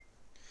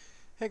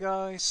Hey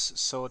guys,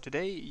 so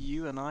today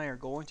you and I are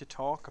going to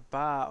talk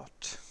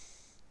about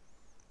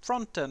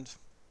front end.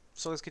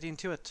 So let's get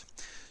into it.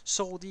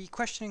 So the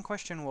question in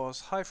question was,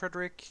 hi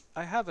Frederick,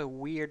 I have a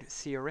weird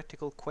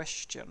theoretical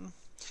question.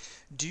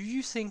 Do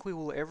you think we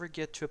will ever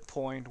get to a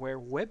point where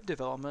web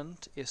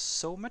development is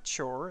so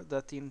mature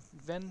that the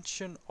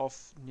invention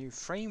of new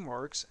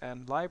frameworks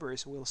and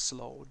libraries will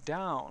slow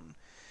down?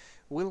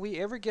 Will we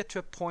ever get to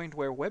a point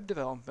where web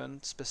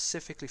development,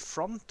 specifically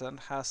front-end,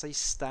 has a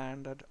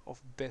standard of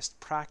best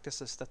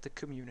practices that the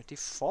community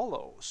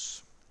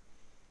follows?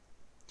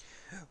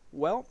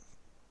 Well,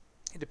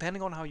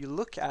 depending on how you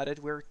look at it,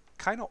 we're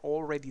kind of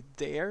already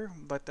there,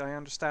 but I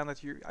understand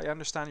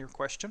your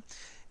question.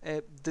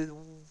 The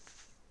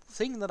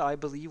thing that I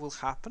believe will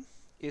happen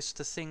is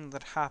the thing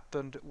that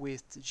happened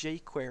with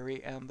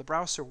jQuery and the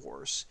browser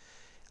wars.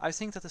 I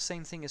think that the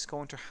same thing is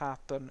going to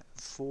happen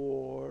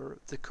for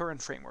the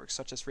current frameworks,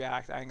 such as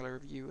React, Angular,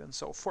 Vue, and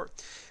so forth.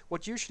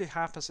 What usually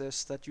happens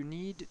is that you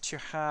need to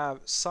have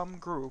some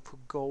group who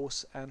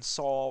goes and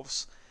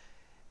solves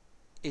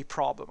a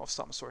problem of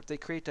some sort. They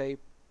create a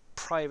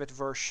private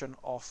version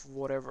of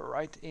whatever,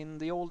 right? In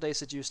the old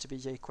days, it used to be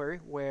jQuery,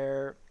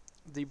 where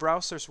the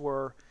browsers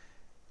were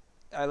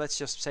let's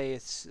just say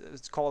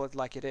let's call it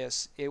like it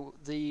is.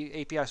 The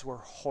APIs were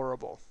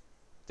horrible.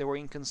 They were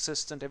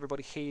inconsistent.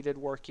 Everybody hated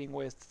working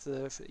with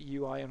the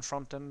UI and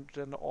front end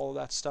and all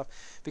that stuff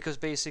because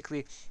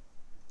basically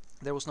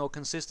there was no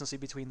consistency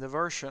between the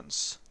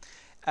versions.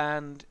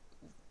 And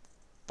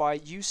by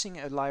using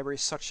a library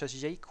such as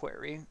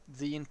jQuery,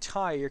 the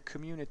entire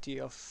community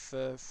of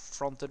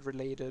front-end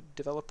related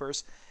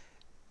developers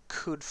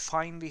could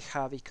finally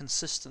have a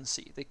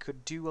consistency. They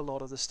could do a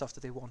lot of the stuff that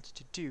they wanted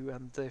to do,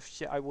 and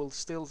I will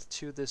still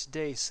to this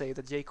day say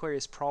that jQuery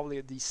is probably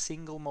the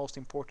single most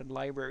important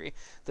library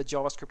that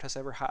JavaScript has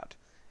ever had.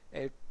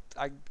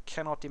 I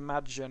cannot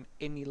imagine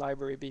any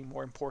library being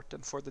more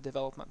important for the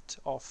development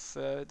of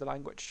the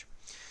language.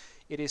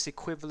 It is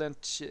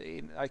equivalent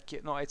in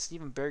like no, it's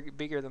even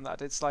bigger than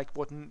that. It's like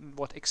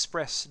what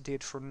Express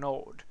did for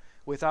Node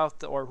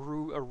without or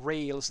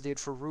Rails did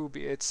for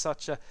Ruby. It's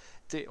such a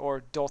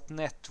or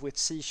 .NET with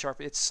C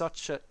Sharp. It's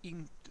such a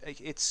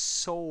it's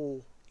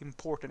so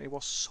important. It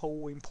was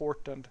so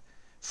important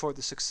for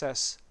the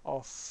success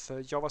of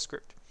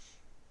JavaScript.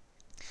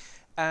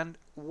 And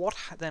what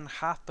then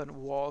happened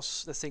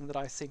was the thing that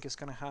I think is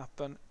going to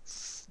happen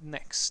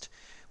next,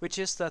 which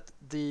is that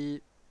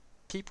the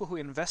people who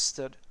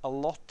invested a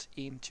lot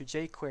into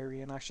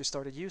jQuery and actually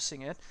started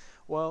using it,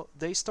 well,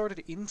 they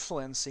started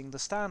influencing the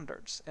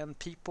standards. And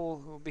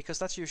because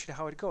that's usually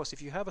how it goes.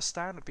 If you have a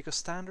standard, because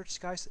standards,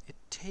 guys, it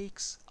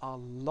takes a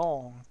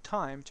long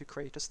time to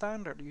create a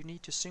standard. You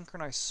need to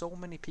synchronize so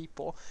many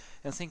people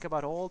and think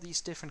about all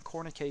these different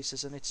corner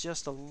cases, and it's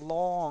just a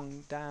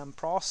long damn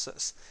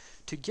process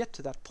to get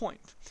to that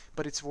point.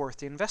 But it's worth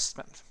the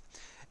investment.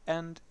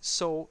 And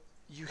so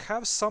you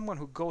have someone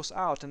who goes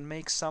out and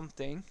makes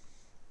something,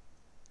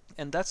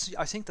 and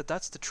I think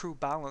that's the true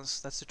balance.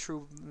 That's the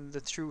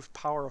true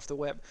power of the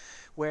web,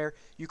 where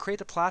you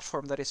create a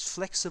platform that is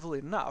flexible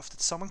enough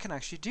that someone can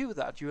actually do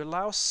that. You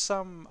allow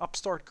some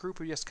upstart group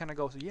who just kind of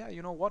goes, yeah,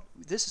 you know what,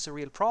 this is a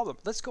real problem,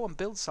 let's go and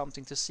build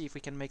something to see if we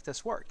can make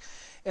this work.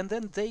 And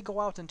then they go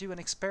out and do an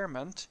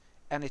experiment,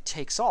 and it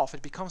takes off.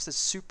 It becomes this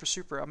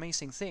super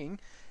amazing thing.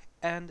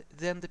 And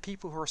then the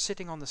people who are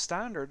sitting on the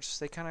standards,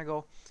 they kind of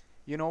go,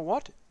 you know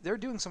what? They're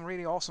doing some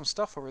really awesome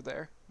stuff over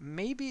there.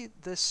 Maybe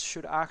this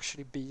should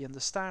actually be in the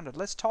standard.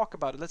 Let's talk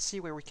about it. Let's see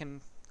where we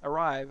can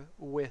arrive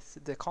with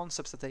the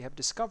concepts that they have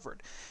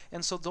discovered.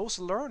 And so those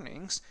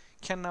learnings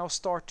can now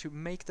start to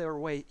make their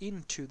way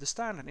into the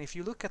standard. And if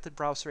you look at the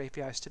browser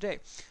APIs today,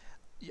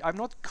 I'm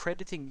not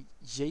crediting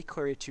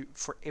jQuery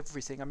for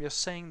everything. I'm just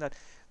saying that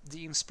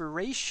the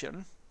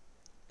inspiration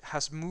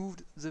has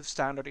moved the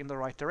standard in the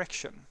right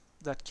direction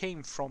that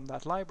came from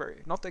that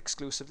library. Not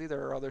exclusively,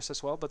 there are others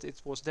as well, but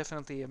it was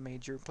definitely a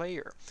major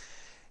player.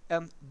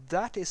 And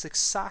that is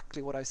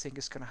exactly what I think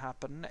is going to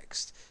happen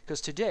next.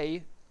 Because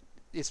today,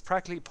 it's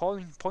practically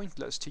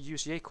pointless to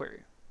use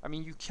jQuery. I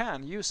mean, you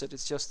can use it.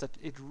 It's just that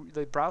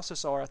the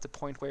browsers are at the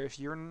point where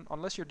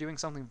unless you're doing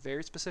something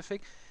very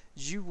specific,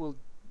 you will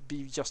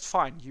be just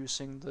fine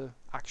using the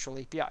actual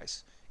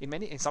APIs.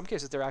 In some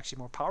cases, they're actually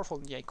more powerful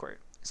than jQuery.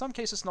 In some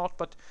cases, not,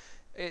 but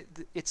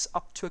it's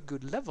up to a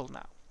good level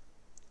now.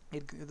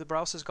 The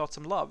browsers got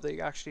some love. They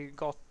actually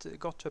got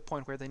to a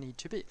point where they need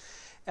to be.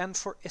 And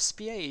for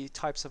SPA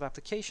types of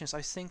applications,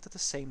 I think that the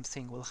same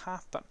thing will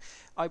happen.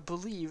 I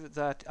believe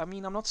that, I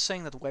mean, I'm not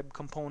saying that web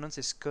components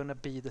is going to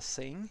be the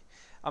thing.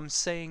 I'm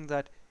saying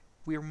that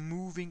we're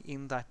moving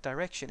in that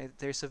direction.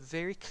 There's a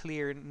very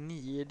clear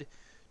need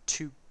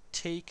to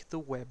take the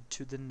web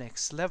to the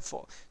next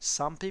level.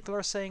 Some people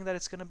are saying that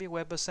it's going to be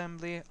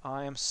WebAssembly.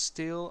 I am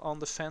still on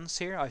the fence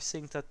here. I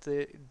think that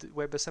the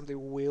WebAssembly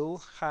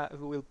will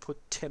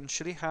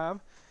potentially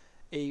have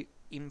a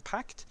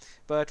impact,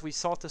 but we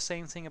thought the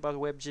same thing about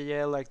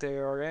WebGL. Like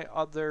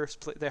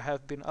there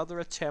have been other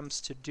attempts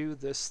to do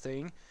this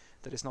thing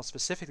that is not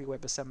specifically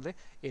WebAssembly.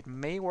 It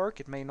may work,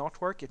 it may not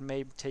work, it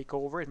may take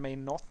over, it may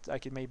not,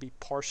 like it may be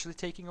partially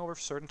taking over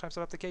for certain types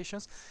of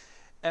applications.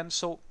 And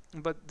so,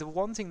 but the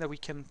one thing that we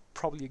can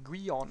probably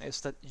agree on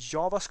is that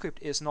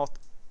JavaScript is not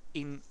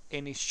in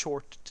any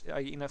short,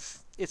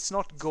 it's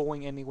not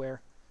going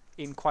anywhere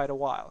in quite a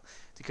while,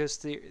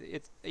 because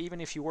even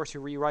if you were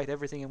to rewrite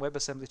everything in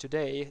WebAssembly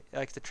today,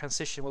 like the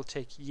transition will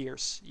take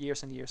years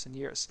and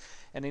years,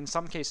 and in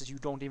some cases you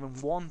don't even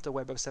want a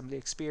WebAssembly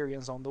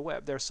experience on the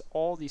web. There's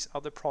all these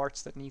other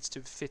parts that needs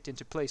to fit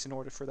into place in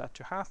order for that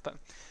to happen.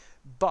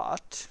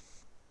 But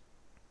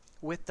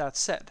with that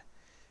said,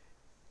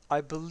 I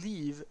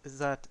believe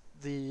that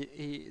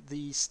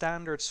the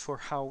standards for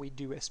how we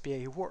do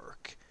SPA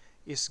work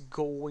is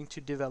going to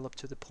develop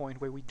to the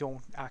point where we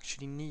don't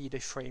actually need a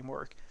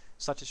framework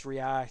such as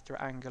React or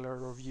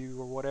Angular or Vue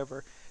or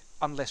whatever,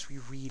 unless we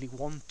really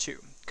want to.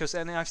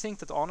 And I think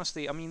that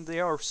honestly, I mean, they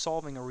are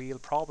solving a real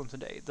problem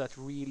today. That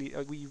really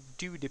we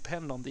do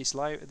depend on these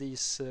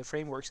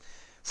frameworks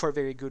for a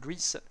very good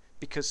reason,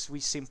 because we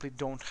simply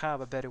don't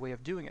have a better way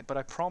of doing it. But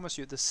I promise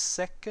you, the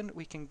second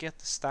we can get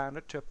the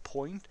standard to a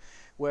point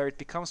where it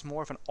becomes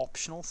more of an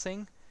optional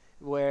thing,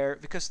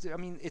 because I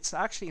mean, it's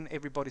actually in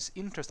everybody's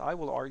interest, I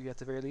will argue at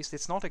the very least.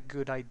 It's not a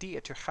good idea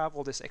to have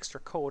all this extra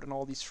code and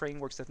all these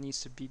frameworks that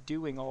needs to be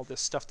doing all this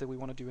stuff that we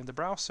want to do in the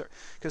browser.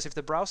 Because if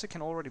the browser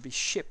can already be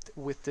shipped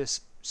with this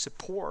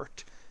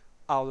support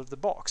out of the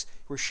box,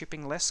 we're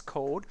shipping less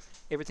code,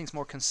 everything's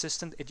more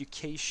consistent,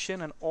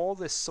 education, and all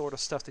this sort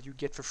of stuff that you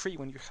get for free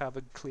when you have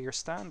a clear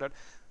standard.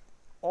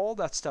 All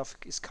that stuff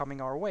is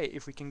coming our way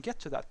if we can get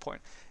to that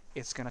point.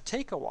 It's going to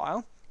take a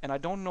while, and I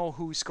don't know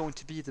who's going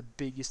to be the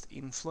biggest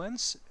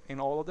influence in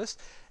all of this.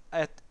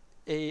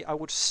 I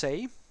would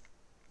say,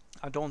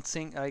 I don't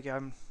think,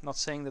 I'm not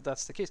saying that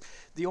that's the case.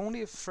 The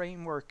only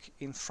framework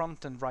in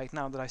front end right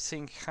now that I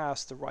think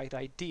has the right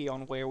idea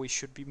on where we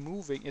should be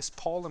moving is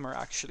Polymer,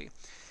 actually.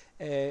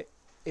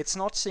 It's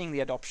not seeing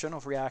the adoption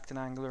of React and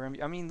Angular.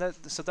 I mean,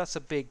 that's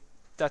a big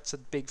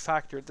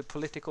factor. The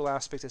political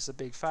aspect is a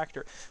big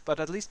factor, but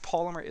at least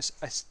Polymer is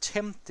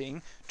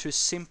attempting to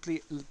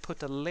simply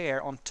put a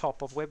layer on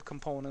top of web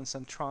components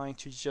and trying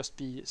to just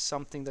be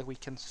something that we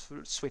can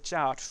switch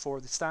out for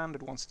the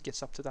standard once it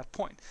gets up to that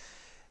point.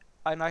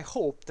 And I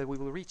hope that we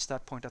will reach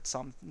that point at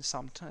some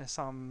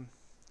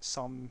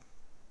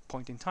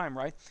point in time,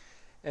 right?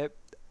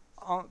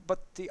 But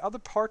the other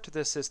part to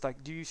this is,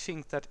 like, do you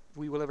think that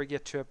we will ever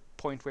get to a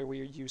point where we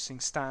are using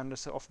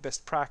standards of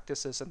best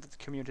practices and that the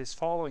community is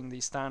following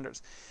these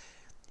standards?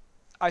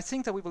 I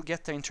think that we will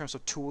get there in terms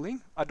of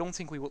tooling. I don't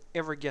think we will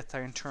ever get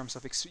there in terms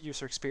of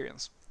user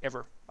experience,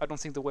 ever. I don't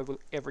think the web will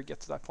ever get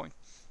to that point.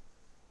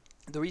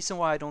 The reason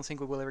why I don't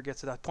think we will ever get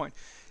to that point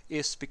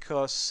is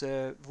because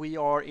we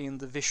are in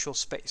the visual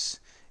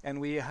space,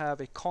 and we have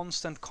a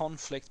constant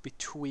conflict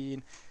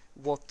between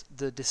what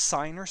the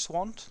designers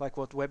want, like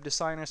what web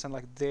designers and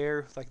like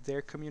their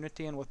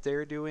community and what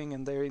they're doing,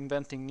 and they're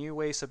inventing new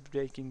ways of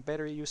making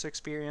better user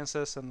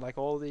experiences and like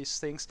all these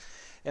things.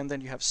 And then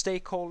you have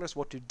stakeholders.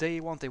 What do they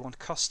want? They want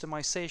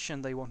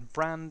customization, they want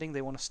branding,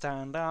 they want to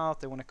stand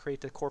out, they want to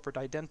create a corporate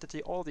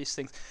identity, all these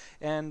things.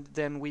 And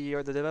then we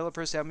are the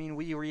developers. I mean,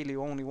 we really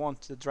only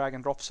want the drag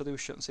and drop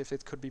solutions if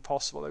it could be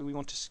possible. We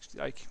want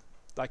to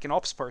like an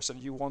ops person,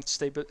 you want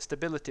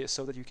stability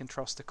so that you can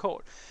trust the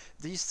code.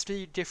 These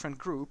three different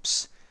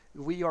groups,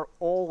 we are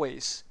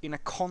always in a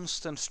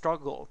constant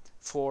struggle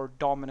for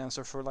dominance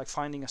or for like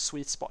finding a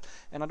sweet spot.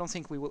 And I don't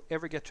think we will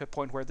ever get to a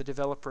point where the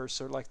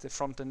developers or like the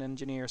front-end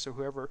engineers or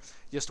whoever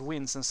just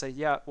wins and say,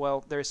 yeah,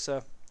 well, there is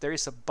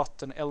a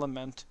button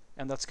element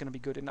and that's going to be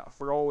good enough.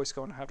 We're always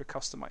going to have to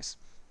customize.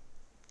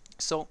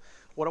 So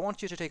what I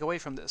want you to take away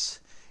from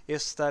this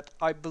is that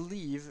I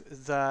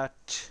believe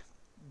that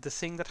the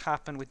thing that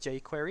happened with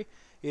jQuery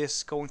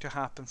is going to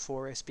happen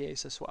for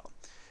SPAs as well.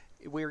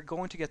 We're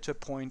going to get to a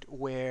point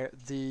where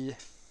the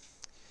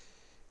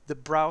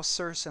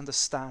browsers and the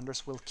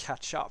standards will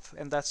catch up,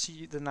 and that's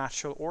the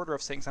natural order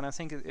of things. And I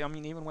think, I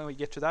mean, even when we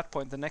get to that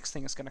point, the next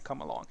thing is going to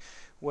come along,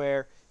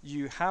 where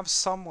you have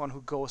someone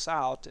who goes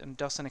out and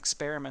does an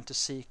experiment to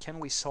see, can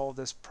we solve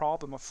this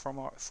problem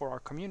for our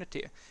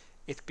community?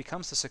 It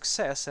becomes a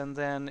success, and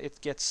then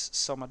it gets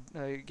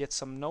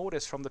some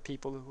notice from the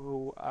people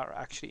who are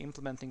actually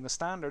implementing the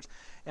standards.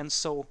 And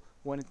so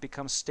when it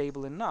becomes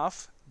stable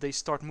enough, they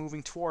start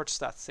moving towards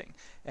that thing,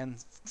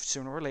 and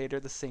sooner or later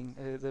the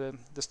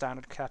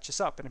standard catches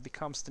up and it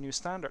becomes the new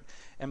standard.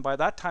 And by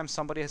that time,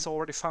 somebody has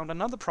already found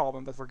another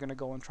problem that we're going to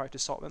go and try to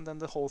solve, and then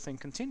the whole thing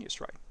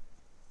continues, right?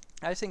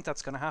 I think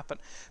that's going to happen,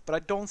 but I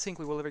don't think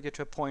we will ever get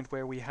to a point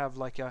where we have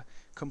like a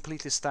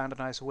completely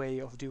standardized way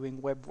of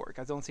doing web work.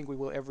 I don't think we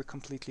will ever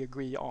completely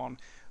agree on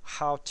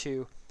how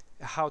to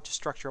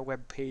structure a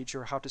web page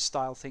or how to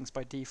style things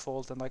by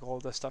default and like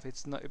all this stuff.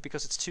 It's not,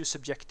 because it's too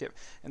subjective,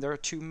 and there are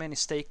too many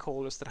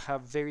stakeholders that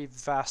have very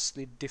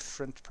vastly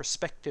different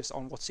perspectives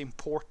on what's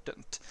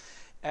important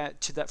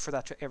for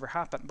that to ever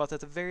happen. But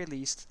at the very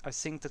least, I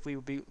think that we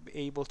will be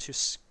able to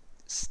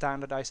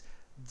standardize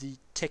the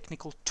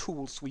technical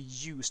tools we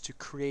use to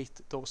create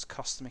those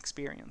custom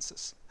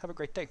experiences. Have a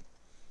great day.